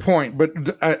a moot point, but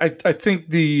I think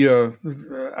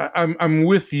I'm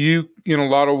with you in a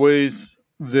lot of ways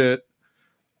that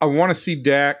I want to see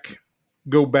Dak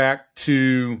go back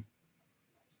to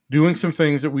doing some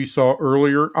things that we saw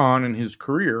earlier on in his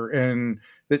career and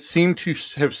that seemed to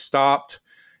have stopped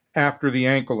after the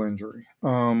ankle injury.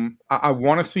 I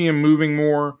want to see him moving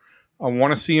more. I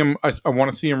want to see him. I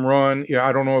want to see him run. Yeah,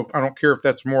 I don't care if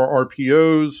that's more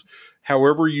RPOs.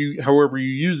 However you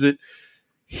use it,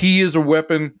 he is a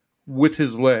weapon with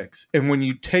his legs. And when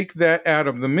you take that out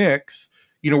of the mix,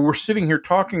 we're sitting here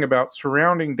talking about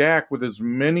surrounding Dak with as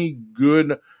many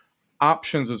good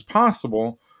options as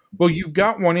possible. Well, you've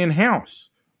got one in-house.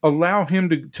 Allow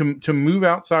him to move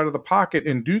outside of the pocket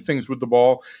and do things with the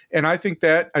ball. And I think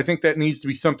that needs to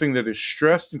be something that is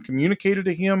stressed and communicated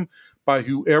to him by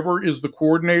whoever is the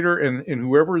coordinator and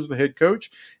whoever is the head coach.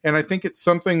 And I think it's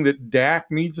something that Dak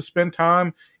needs to spend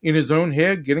time in his own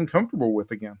head getting comfortable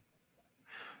with again.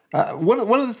 One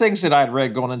of the things that I'd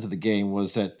read going into the game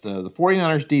was that the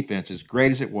 49ers defense, as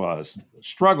great as it was,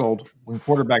 struggled when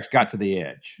quarterbacks got to the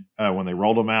edge, when they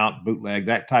rolled them out, bootleg,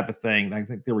 that type of thing. I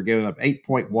think they were giving up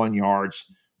 8.1 yards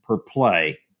per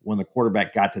play when the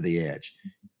quarterback got to the edge.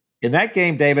 In that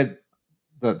game, David,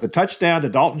 the touchdown to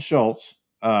Dalton Schultz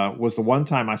was the one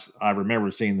time I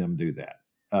remember seeing them do that.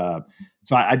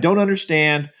 So I don't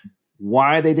understand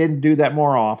why they didn't do that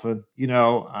more often.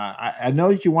 I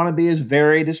know that you want to be as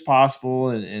varied as possible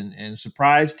and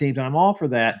surprise teams, and I'm all for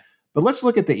that. But let's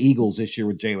look at the Eagles this year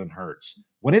with Jalen Hurts.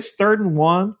 When it's 3rd and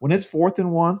 1, when it's 4th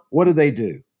and 1, what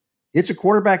do? It's a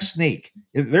quarterback sneak.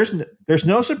 There's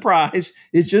no surprise.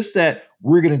 It's just that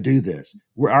we're going to do this.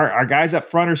 Our guys up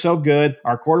front are so good.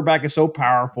 Our quarterback is so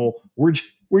powerful. We're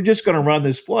just going to run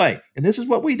this play, and this is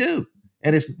what we do.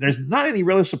 And there's not any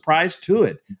real surprise to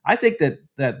it. I think that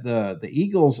the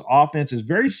Eagles' offense is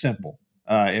very simple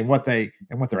in what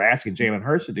they're asking Jalen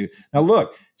Hurts to do. Now,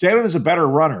 look, Jalen is a better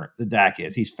runner than Dak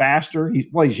is. He's faster.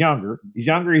 He's younger.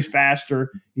 He's faster.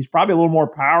 He's probably a little more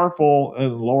powerful in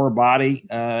the lower body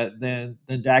than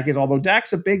Dak is. Although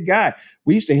Dak's a big guy,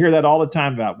 we used to hear that all the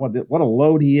time about what a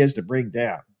load he is to bring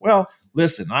down. Well,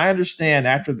 listen, I understand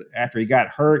after he got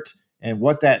hurt and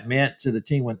what that meant to the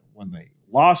team when they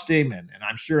lost him, and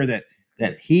I'm sure that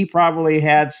he probably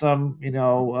had some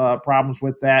problems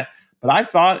with that. But I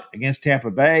thought against Tampa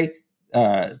Bay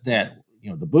that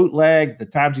the bootleg, the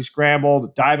times he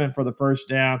scrambled, diving for the first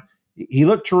down, he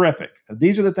looked terrific.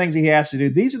 These are the things he has to do.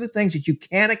 These are the things that you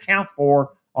can't account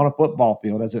for on a football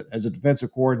field as a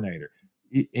defensive coordinator,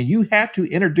 and you have to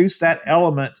introduce that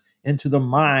element into the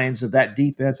minds of that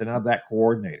defense and of that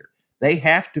coordinator. They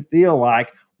have to feel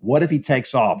like What if he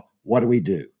takes off? What do we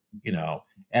do?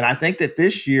 And I think that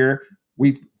this year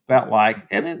we felt like,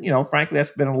 and then, frankly,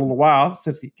 that's been a little while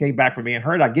since he came back from being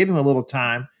hurt. I give him a little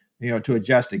time, to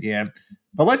adjust again.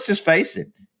 But let's just face it.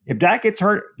 If Dak gets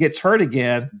hurt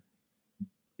again,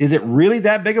 is it really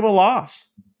that big of a loss?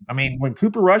 I mean, when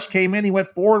Cooper Rush came in, he went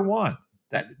 4-1.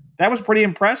 That was pretty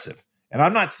impressive. And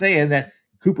I'm not saying that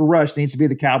Cooper Rush needs to be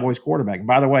the Cowboys quarterback. And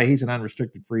by the way, he's an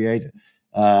unrestricted free agent.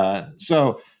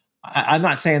 So I'm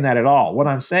not saying that at all. What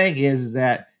I'm saying is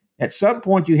that at some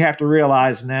point you have to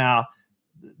realize now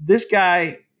this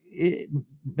guy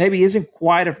maybe isn't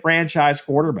quite a franchise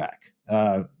quarterback.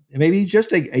 Maybe he's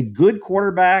just a good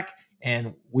quarterback,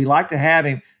 and we like to have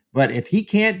him. But if he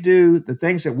can't do the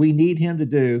things that we need him to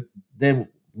do, then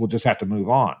we'll just have to move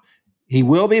on. He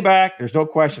will be back. There's no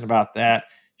question about that.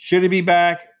 Should he be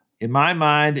back? In my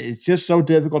mind, it's just so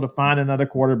difficult to find another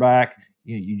quarterback.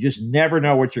 You just never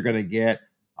know what you're going to get.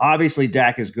 Obviously,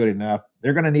 Dak is good enough.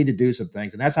 They're going to need to do some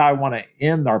things. And that's how I want to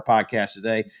end our podcast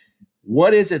today.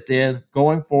 What is it then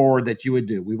going forward that you would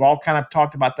do? We've all kind of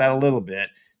talked about that a little bit.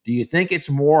 Do you think it's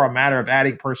more a matter of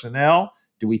adding personnel?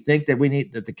 Do we think that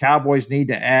the Cowboys need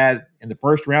to add in the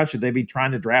first round? Should they be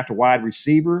trying to draft a wide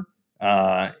receiver?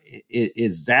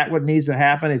 Is that what needs to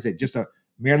happen? Is it just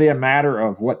merely a matter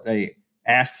of what they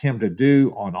asked him to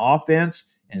do on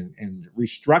offense and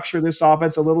restructure this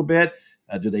offense a little bit?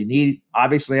 Do they need?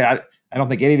 Obviously, I don't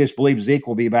think any of us believe Zeke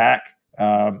will be back,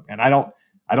 and I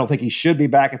don't think he should be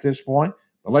back at this point.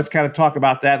 But let's kind of talk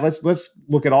about that. Let's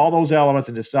look at all those elements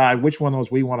and decide which one of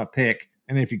those we want to pick.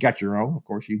 And if you got your own, of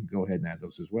course, you can go ahead and add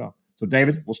those as well. So,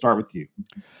 David, we'll start with you.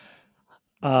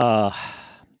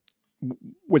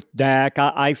 With Dak,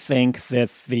 I think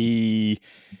that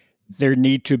there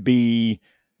need to be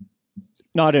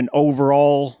not an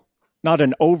overhaul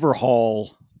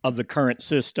of the current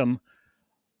system,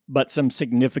 but some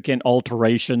significant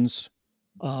alterations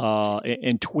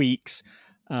and tweaks.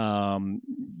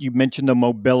 You mentioned the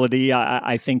mobility.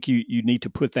 I think you need to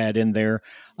put that in there.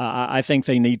 I think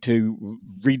they need to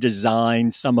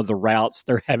redesign some of the routes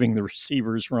they're having the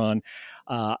receivers run.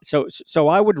 So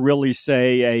I would really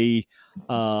say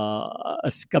some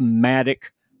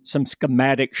schematic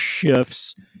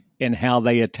shifts in how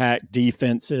they attack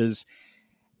defenses,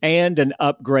 and an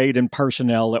upgrade in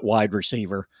personnel at wide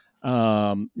receiver.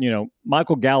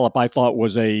 Michael Gallup, I thought,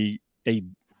 was a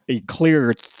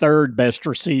clear third best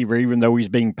receiver, even though he's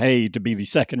being paid to be the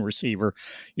second receiver.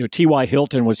 T.Y.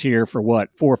 Hilton was here for 4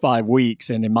 or 5 weeks,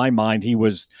 and in my mind, he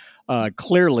was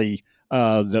clearly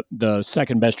the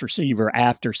second best receiver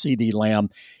after C.D.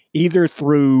 Lamb, either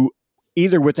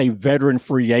with a veteran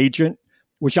free agent,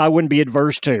 which I wouldn't be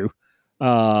adverse to,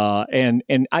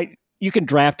 you can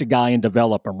draft a guy and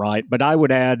develop him, right? But I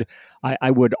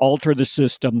would alter the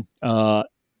system,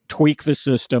 tweak the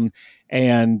system,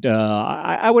 and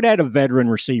I would add a veteran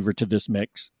receiver to this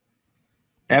mix.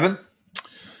 Evan?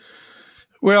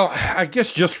 Well, I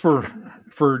guess just for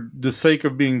the sake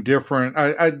of being different,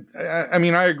 I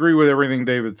mean, I agree with everything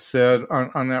David said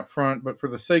on that front, but for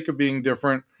the sake of being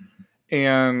different,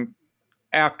 and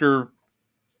after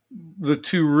the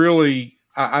two really,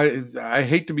 I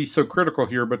hate to be so critical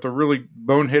here, but the really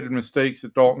boneheaded mistakes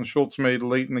that Dalton Schultz made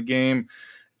late in the game,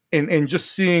 and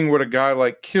just seeing what a guy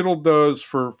like Kittle does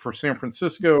for San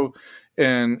Francisco,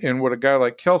 and what a guy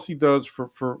like Kelsey does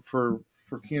for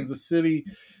Kansas City,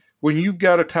 when you've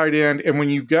got a tight end and when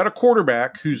you've got a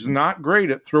quarterback who's not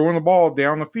great at throwing the ball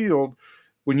down the field,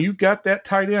 when you've got that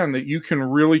tight end that you can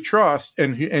really trust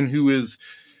and who is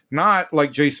not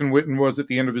like Jason Witten was at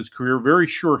the end of his career, very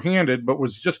sure-handed, but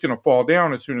was just going to fall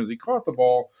down as soon as he caught the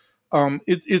ball,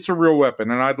 it's a real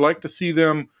weapon. And I'd like to see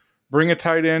them bring a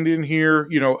tight end in here,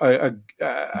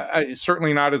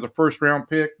 certainly not as a first-round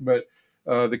pick, but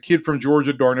the kid from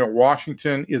Georgia, Darnell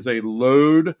Washington, is a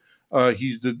load.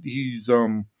 He's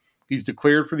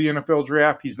declared for the NFL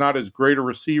draft. He's not as great a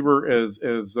receiver as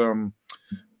the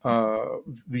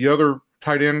other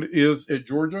tight end is at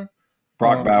Georgia.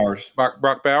 Brock Bowers.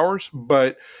 Brock Bowers.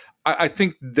 But I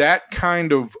think that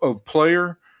kind of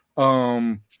player,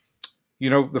 the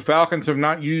Falcons have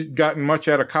not gotten much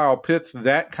out of Kyle Pitts.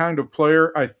 That kind of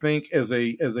player, I think, as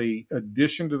a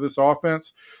addition to this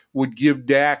offense, would give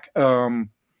Dak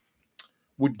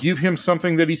would give him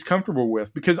something that he's comfortable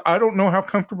with, because I don't know how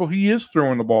comfortable he is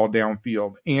throwing the ball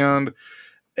downfield. And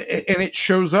it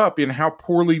shows up in how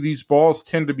poorly these balls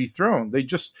tend to be thrown. They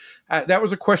just, that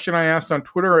was a question I asked on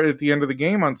Twitter at the end of the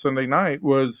game on Sunday night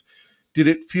was, did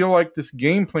it feel like this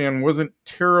game plan wasn't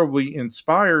terribly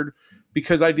inspired?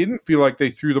 Because I didn't feel like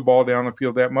they threw the ball down the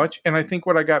field that much. And I think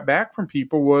what I got back from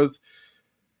people was,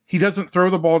 he doesn't throw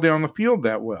the ball down the field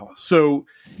that well. So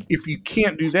if you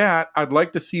can't do that, I'd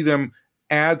like to see them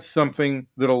add something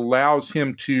that allows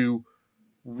him to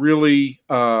really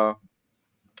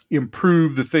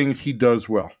improve the things he does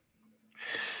well.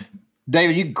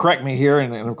 David, you can correct me here,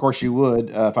 and of course you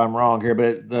would if I'm wrong here,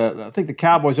 but I think the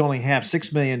Cowboys only have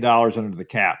 $6 million under the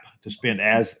cap to spend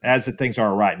as the things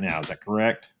are right now. Is that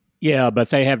correct? Yeah, but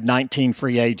they have 19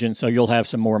 free agents, so you'll have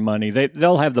some more money.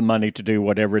 They'll have the money to do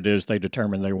whatever it is they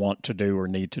determine they want to do or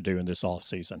need to do in this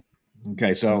offseason.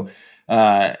 Okay, so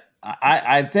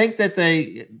I think that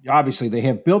they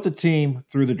have built a team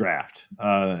through the draft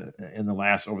over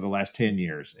the last 10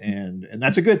 years, and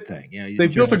that's a good thing.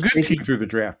 They've built a good team through the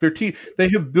draft. They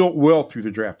have built well through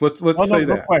the draft. Let's say that.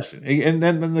 No question. And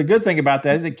then the good thing about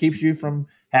that is it keeps you from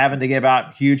having to give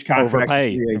out huge contracts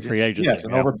to free agents. Yes,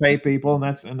 and overpay people,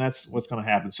 and that's what's going to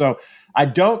happen. So I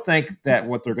don't think that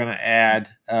what they're going to add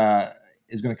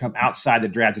is going to come outside the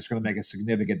draft. It's going to make a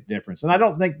significant difference. And I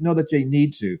don't know that they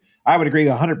need to. I would agree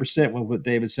 100% with what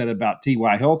David said about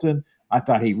T.Y. Hilton. I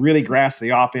thought he really grasped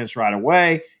the offense right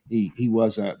away. He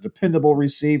was a dependable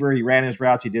receiver. He ran his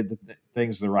routes. He did the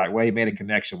things the right way. He made a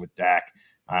connection with Dak.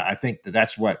 I think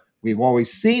that's what we've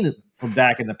always seen from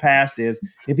Dak in the past is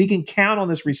if he can count on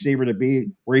this receiver to be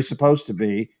where he's supposed to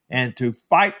be and to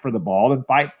fight for the ball and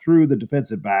fight through the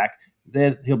defensive back,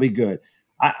 then he'll be good.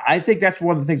 I think that's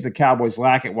one of the things the Cowboys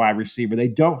lack at wide receiver. They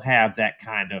don't have that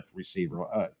kind of receiver.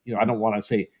 I don't want to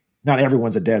say not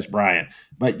everyone's a Des Bryant,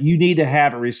 but you need to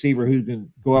have a receiver who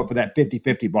can go up for that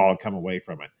 50-50 ball and come away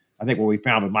from it. I think what we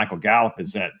found with Michael Gallup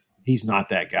is that he's not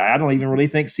that guy. I don't even really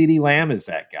think CeeDee Lamb is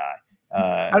that guy.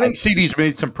 I think CeeDee's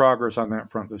made some progress on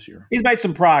that front this year. He's made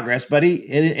some progress, but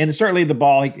and certainly the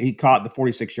ball he caught the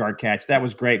 46-yard catch. That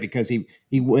was great because he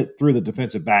went through the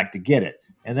defensive back to get it.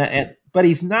 But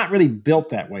he's not really built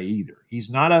that way either. He's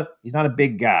not a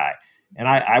big guy. And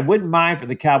I wouldn't mind for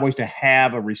the Cowboys to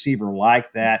have a receiver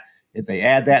like that if they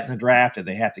add that in the draft and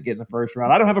they have to get in the first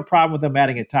round. I don't have a problem with them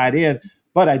adding a tight end,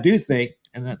 but I do think,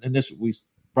 and this we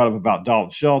brought up about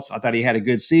Dalton Schultz. I thought he had a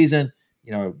good season.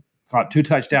 Caught 2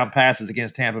 touchdown passes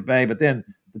against Tampa Bay, but then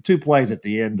the 2 plays at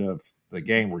the end of the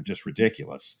game were just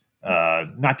ridiculous.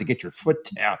 Not to get your foot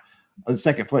down, the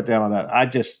second foot down on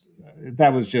that.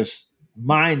 That was just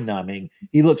mind-numbing.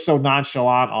 He looked so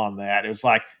nonchalant on that. It was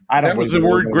like that was the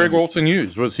word Greg Olson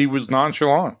used. He was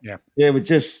nonchalant. Yeah, it was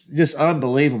just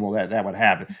unbelievable that would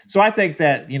happen. So I think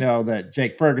that that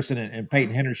Jake Ferguson and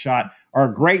Peyton Hendershot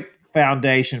are a great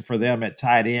foundation for them at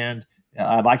tight end.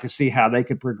 I'd like to see how they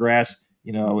could progress.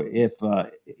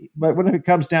 But when it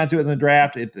comes down to it in the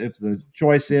draft, if the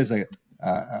choice is the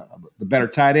better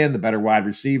tight end, the better wide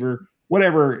receiver,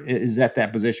 whatever is at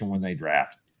that position when they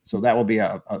draft. So that will be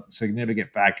a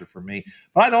significant factor for me.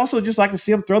 But I'd also just like to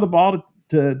see him throw the ball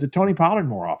to Tony Pollard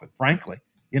more often, frankly.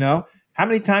 How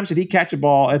many times did he catch a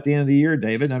ball at the end of the year,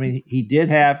 David? I mean, he did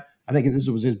have, I think this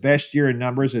was his best year in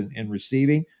numbers in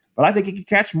receiving, but I think he could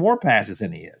catch more passes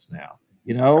than he is now.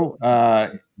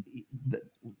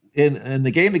 In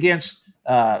the game against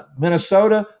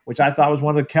Minnesota, which I thought was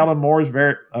one of Kellen Moore's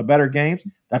better games,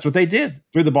 that's what they did.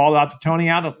 Threw the ball out to Tony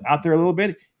out there a little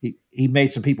bit. He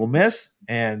made some people miss,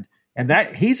 and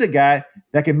that he's a guy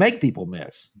that can make people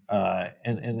miss.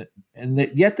 And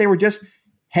yet they were just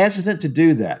hesitant to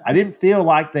do that. I didn't feel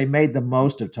like they made the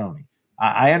most of Tony.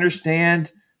 I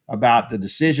understand about the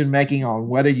decision making on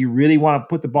whether you really want to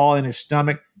put the ball in his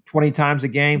stomach 20 times a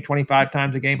game, 25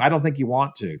 times a game. I don't think you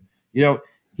want to.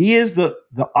 He is the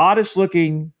oddest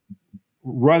looking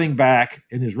running back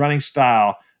in his running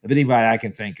style of anybody I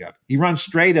can think of. He runs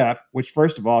straight up, which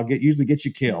first of all usually gets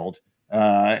you killed,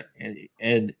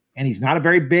 and he's not a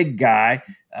very big guy,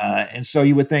 and so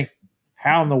you would think,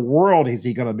 how in the world is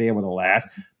he going to be able to last?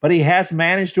 But he has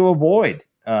managed to avoid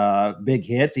big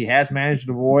hits. He has managed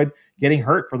to avoid getting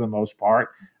hurt for the most part.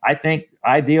 I think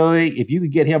ideally, if you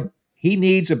could get him, he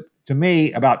needs to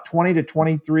me about 20 to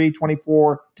 23,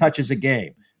 24 touches a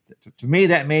game. To me,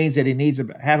 that means that he needs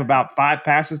to have about 5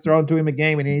 passes thrown to him a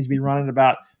game, and he needs to be running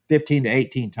about 15 to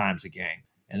 18 times a game.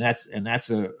 And that's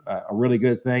a really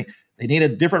good thing. They need a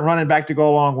different running back to go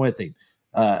along with him.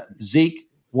 Zeke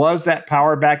was that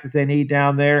power back that they need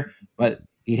down there, but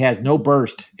he has no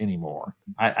burst anymore.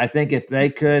 I think if they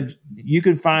could, you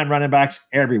could find running backs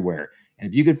everywhere. And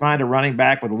if you could find a running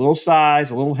back with a little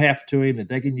size, a little heft to him that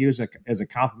they can use as a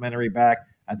complementary back,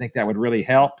 I think that would really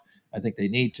help. I think they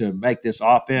need to make this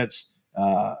offense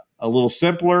a little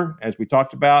simpler, as we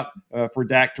talked about, for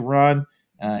Dak to run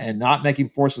and not make him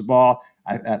force the ball.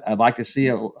 I'd like to see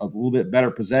a little bit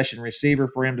better possession receiver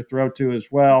for him to throw to as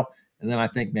well. And then I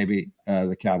think maybe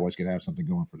the Cowboys could have something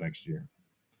going for next year.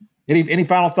 Any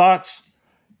final thoughts?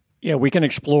 Yeah, we can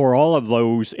explore all of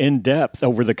those in depth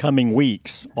over the coming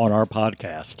weeks on our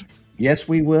podcast. Yes,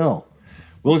 we will.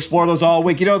 We'll explore those all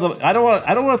week. I don't want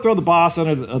to throw the boss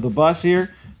under the bus here,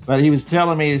 but he was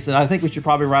telling me, he said, I think we should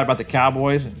probably write about the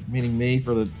Cowboys, meaning me,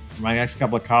 for my next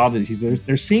couple of columns. He said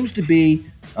there seems to be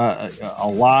a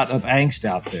lot of angst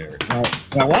out there. Now,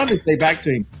 I wanted to say back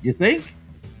to him, you think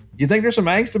there's some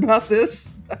angst about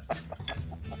this?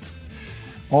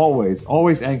 always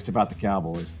angst about the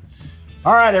Cowboys.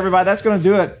 All right, everybody, that's going to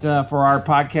do it for our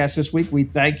podcast this week. We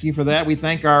thank you for that. We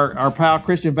thank our pal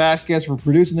Christian Vasquez for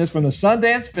producing this from the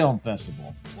Sundance Film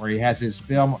Festival, where he has his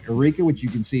film Eureka, which you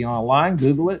can see online.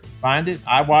 Google it, find it.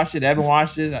 I watched it. Evan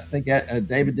watched it. I think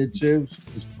David did too.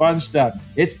 It's fun stuff.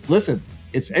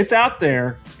 It's out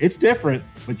there. It's different,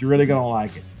 but you're really going to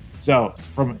like it. So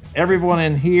from everyone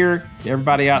in here, to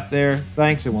everybody out there,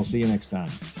 thanks, and we'll see you next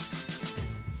time.